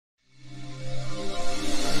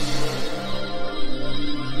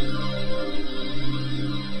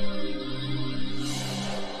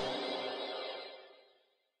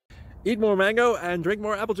Eat more mango and drink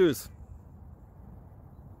more apple juice.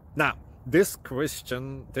 Now, this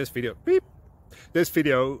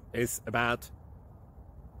video is about...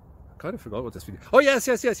 I kind of forgot what this video... Oh, yes.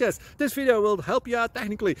 This video will help you out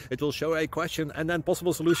technically. It will show a question and then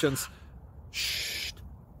possible solutions. Shh.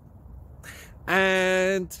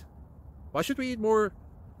 And why should we eat more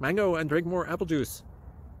mango and drink more apple juice?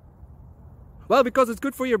 Well, because it's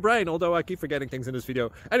good for your brain, although I keep forgetting things in this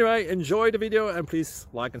video. Anyway, enjoy the video and please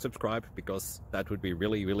like and subscribe, because that would be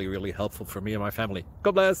really helpful for me and my family.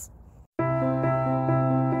 God bless!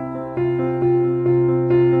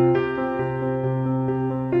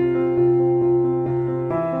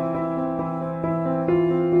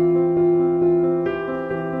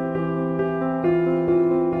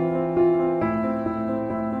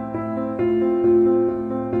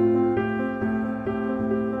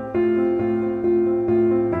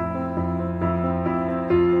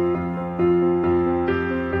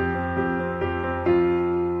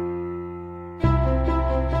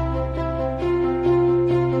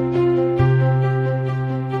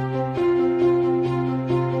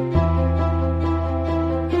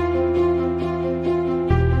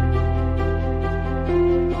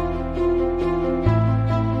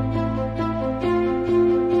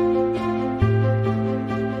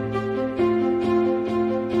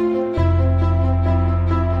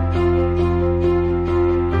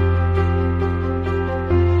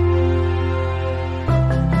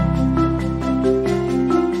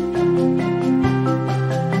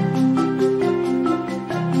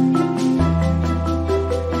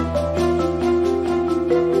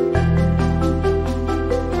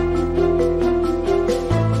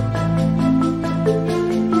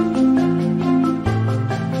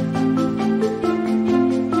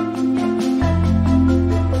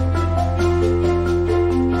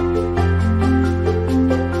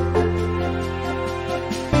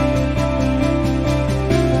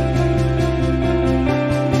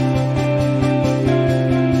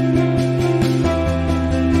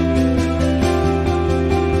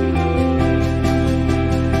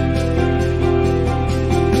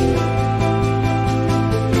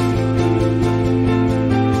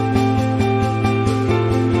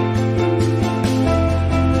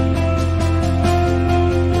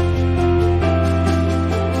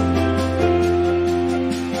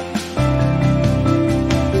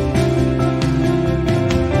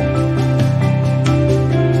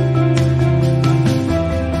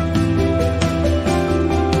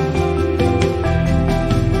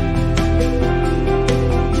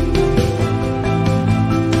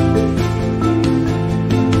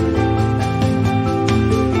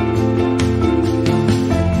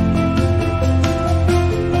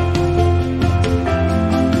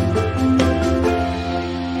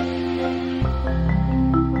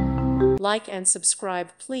 Like and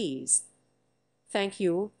subscribe, please. Thank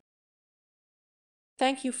you.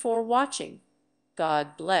 Thank you for watching.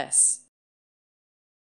 God bless.